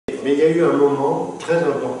mais il y a eu un moment très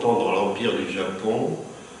important dans l'Empire du Japon.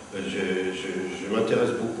 Je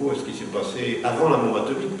m'intéresse beaucoup à ce qui s'est passé avant la bombe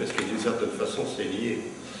atomique, parce que d'une certaine façon, c'est lié.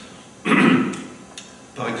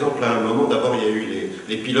 Par exemple, à un moment, d'abord, il y a eu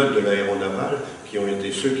les pilotes de l'aéronavale qui ont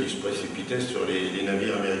été ceux qui se précipitaient sur les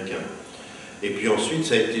navires américains. Et puis ensuite,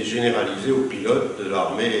 ça a été généralisé aux pilotes de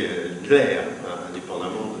l'armée de l'air, hein,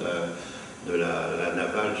 indépendamment de la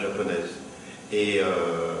navale japonaise. Et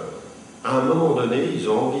à un moment donné, ils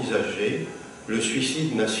ont envisagé le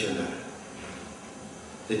suicide national.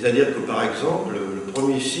 C'est-à-dire que, par exemple, le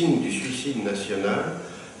premier signe du suicide national,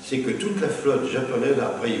 c'est que toute la flotte japonaise,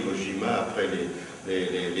 après Iwo Jima, après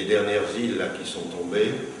les dernières îles là, qui sont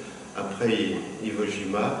tombées, après Iwo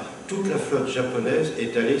Jima, toute la flotte japonaise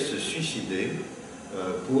est allée se suicider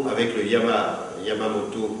avec le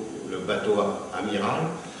Yamamoto, le bateau amiral,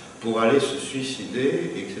 pour aller se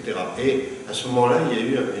suicider, etc. Et à ce moment-là, il y a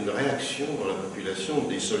eu une réaction dans la population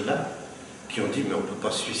des soldats qui ont dit « mais on ne peut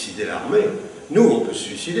pas suicider l'armée. Nous, on peut se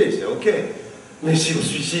suicider, c'est ok. Mais si on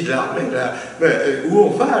suicide l'armée, là, où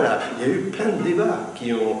on va là ?» Il y a eu plein de débats,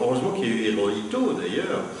 heureusement qu'il y a eu Hirohito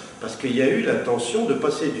d'ailleurs, parce qu'il y a eu l'intention de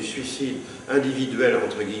passer du suicide individuel,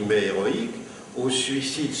 entre guillemets, héroïque, au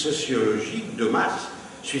suicide sociologique de masse,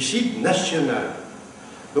 suicide national.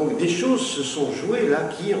 Donc des choses se sont jouées là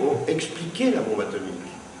qui ont expliqué la bombe atomique,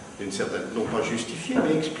 d'une certaine, non pas justifié,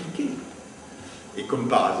 mais expliqué. Et comme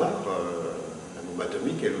par hasard, la bombe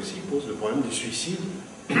atomique, elle aussi, pose le problème du suicide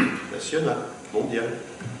national, mondial.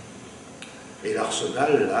 Et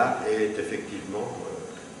l'arsenal, là, est effectivement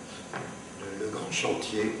le grand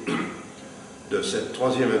chantier de cette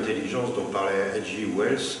troisième intelligence dont parlait H.G.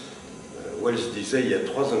 Wells. Wells disait il y a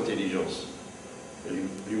trois intelligences,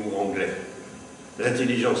 l'humour anglais.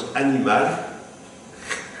 L'intelligence animale,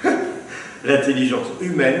 l'intelligence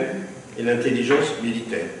humaine et l'intelligence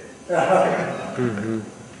militaire.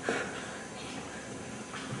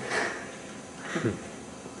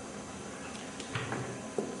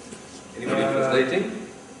 Anybody translating?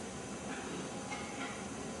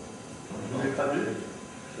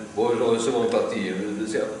 Bonjour, seconde partie.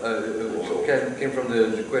 Came from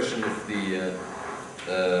the question of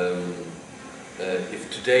if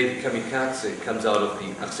today the kamikaze comes out of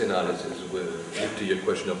the arsenal, as to your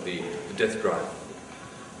question of the death drive,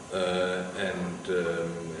 of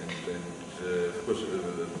course,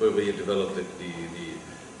 where we developed that the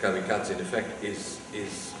kamikaze in effect is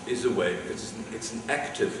a way, because it's an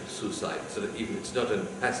active suicide, so that even it's not a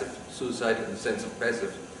passive suicide in the sense of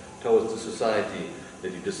passive towards the society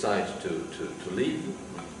that you decide to leave,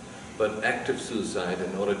 but active suicide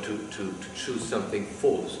in order to choose something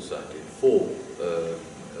for the society, for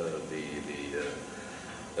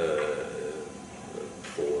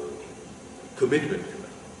for commitment.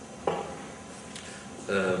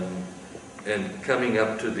 And coming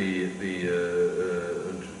up to the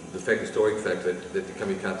historic fact that the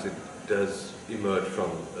kamikaze does emerge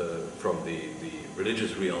from the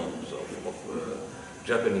religious realms of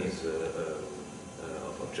Japanese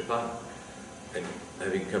of Japan, and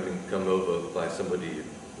having come over by somebody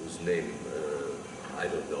whose name I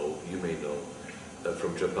don't know, you may know,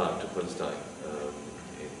 from Japan to Palestine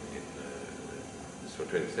in the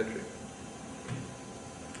 20th century.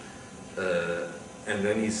 And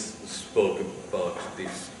then he spoke about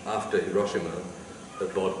this, after Hiroshima,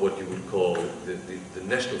 about what you would call the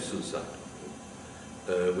national suicide,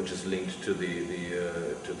 which is linked to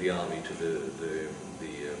the army, to the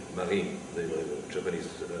marine, the Japanese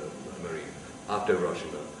marine, after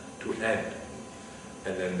Hiroshima, to end.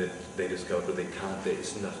 And then they discovered that there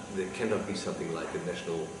cannot be something like a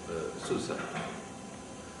national suicide.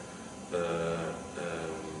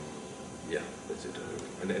 Yeah, that's it.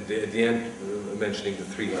 And at the end, mentioning the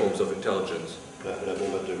three forms of intelligence. La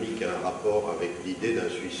bombe atomique a un rapport avec l'idée d'un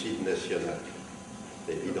suicide national.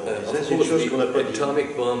 Évident. Of course, the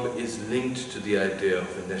atomic bomb is linked to the idea of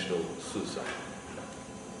a national suicide.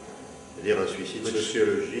 C'est-à-dire un suicide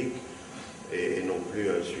sociologique et non plus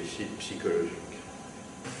un suicide psychologique.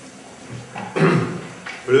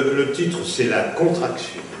 Le titre, c'est la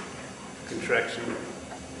contraction. Contraction.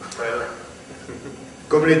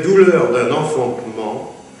 Comme les douleurs d'un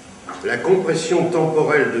enfantement, la compression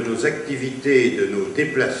temporelle de nos activités et de nos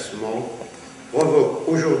déplacements provoque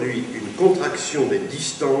aujourd'hui une contraction des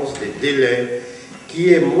distances, des délais,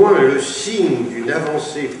 qui est moins le signe d'une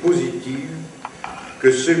avancée positive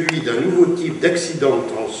que celui d'un nouveau type d'accident de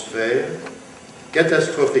transfert,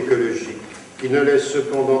 catastrophe écologique, qui ne laisse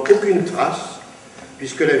cependant aucune trace,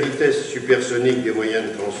 puisque la vitesse supersonique des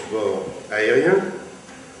moyens de transport aériens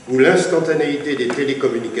ou l'instantanéité des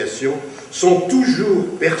télécommunications sont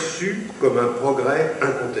toujours perçus comme un progrès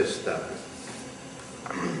incontestable.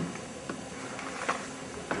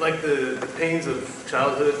 like the pains of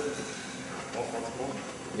childhood.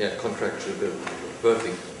 Yeah, contraction,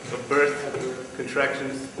 birthing. Of birth,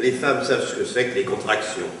 contractions. Les femmes savent ce que c'est que les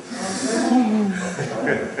contractions.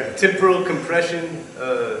 Temporal compression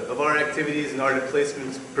of our activities and art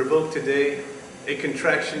placements provoke today a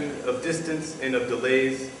contraction of distance and of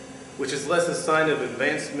delays, which is less a sign of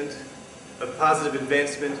advancement, of positive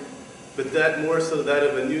advancement, but that more so that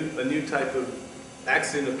of a new type of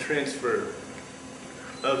accident of transfer,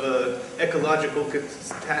 of an ecological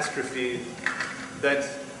catastrophe that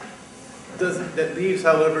leaves,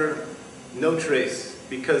 however, no trace,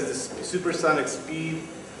 because the supersonic speed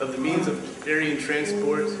of the means of aerial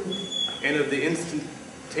transport and of the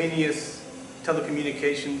instantaneous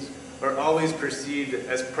telecommunications are always perceived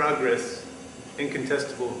as progress,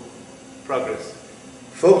 incontestable progress.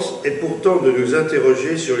 Force est pourtant de nous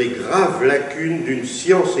interroger sur les graves lacunes d'une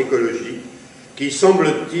science écologique qui,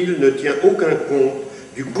 semble-t-il, ne tient aucun compte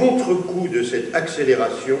du contre-coup de cette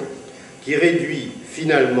accélération qui réduit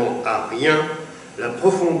finalement à rien la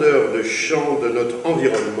profondeur de champ de notre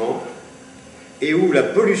environnement et où la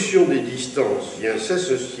pollution des distances vient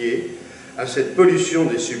s'associer à cette pollution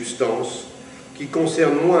des substances qui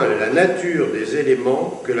concerne moins la nature des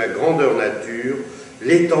éléments que la grandeur nature,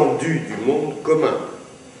 l'étendue du monde commun.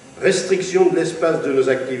 Restriction de l'espace de nos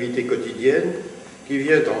activités quotidiennes qui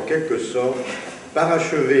vient en quelque sorte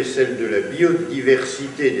parachever celle de la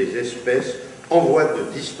biodiversité des espèces en voie de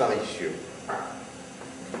disparition.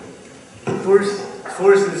 Force,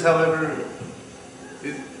 however,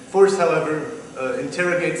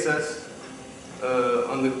 interrogates us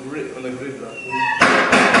on the grid.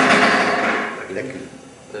 Lacune.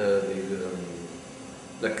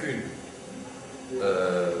 Lacune.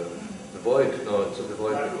 The void. No, it's the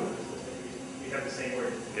void. We have the same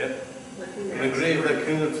word. Yeah. The grave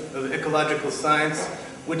lacune of ecological science,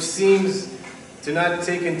 which seems to not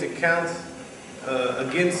take into account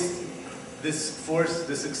against this force,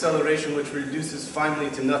 this acceleration, which reduces finally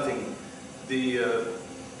to nothing the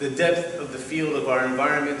depth of the field of our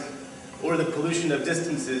environment, or the pollution of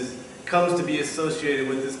distances comes to be associated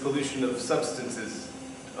with this pollution of substances,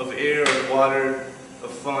 of air, of water,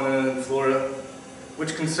 of fauna and flora,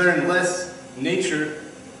 which concern less nature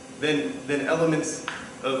than elements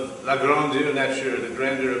of la grandeur nature, the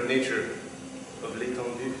grandeur of nature, of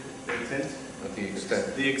l'étendue,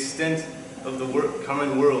 the extent of the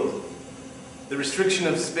common world, the restriction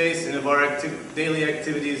of space and of our daily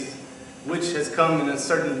activities, which has come in a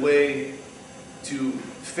certain way to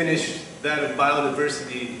finish that of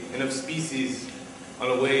biodiversity and of species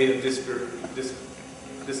on a way of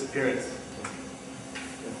disappearance.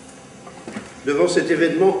 Devant cet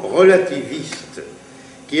événement relativiste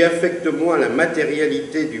qui affecte moins la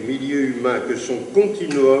matérialité du milieu humain que son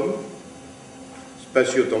continuum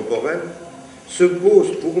spatio-temporel, se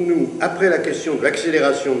pose pour nous, après la question de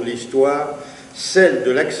l'accélération de l'histoire, celle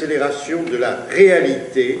de l'accélération de la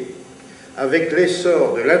réalité, avec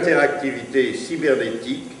l'essor de l'interactivité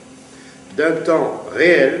cybernétique, d'un temps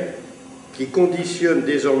réel qui conditionne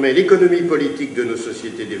désormais l'économie politique de nos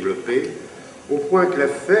sociétés développées, au point que la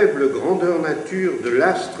faible grandeur nature de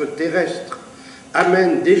l'astre terrestre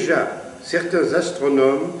amène déjà certains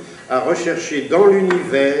astronomes à rechercher dans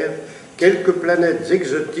l'univers quelques planètes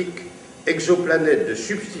exotiques, exoplanètes de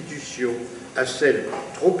substitution à celles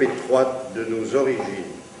trop étroites de nos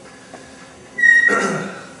origines.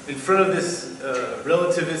 In front of this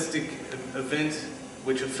relativistic event,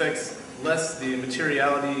 which affects less the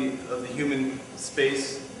materiality of the human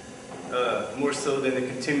space, more so than the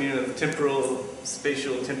continuum of temporal,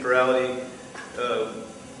 spatial temporality,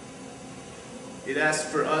 it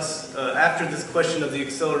asks for us, after this question of the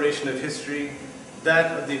acceleration of history,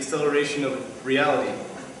 that of the acceleration of reality,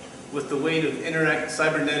 with the weight of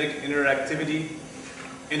cybernetic interactivity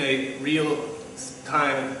in a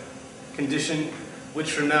real-time condition,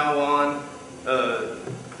 which from now on, the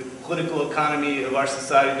political economy of our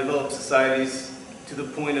society, developed societies, to the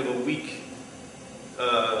point of a weak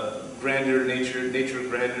grandeur, nature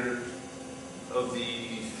grandeur of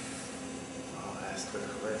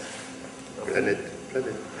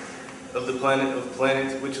the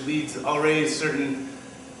planet, which leads already certain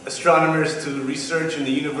astronomers to research in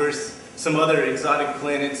the universe some other exotic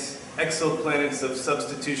planets, exoplanets of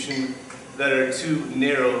substitution that are too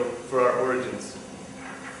narrow for our origins.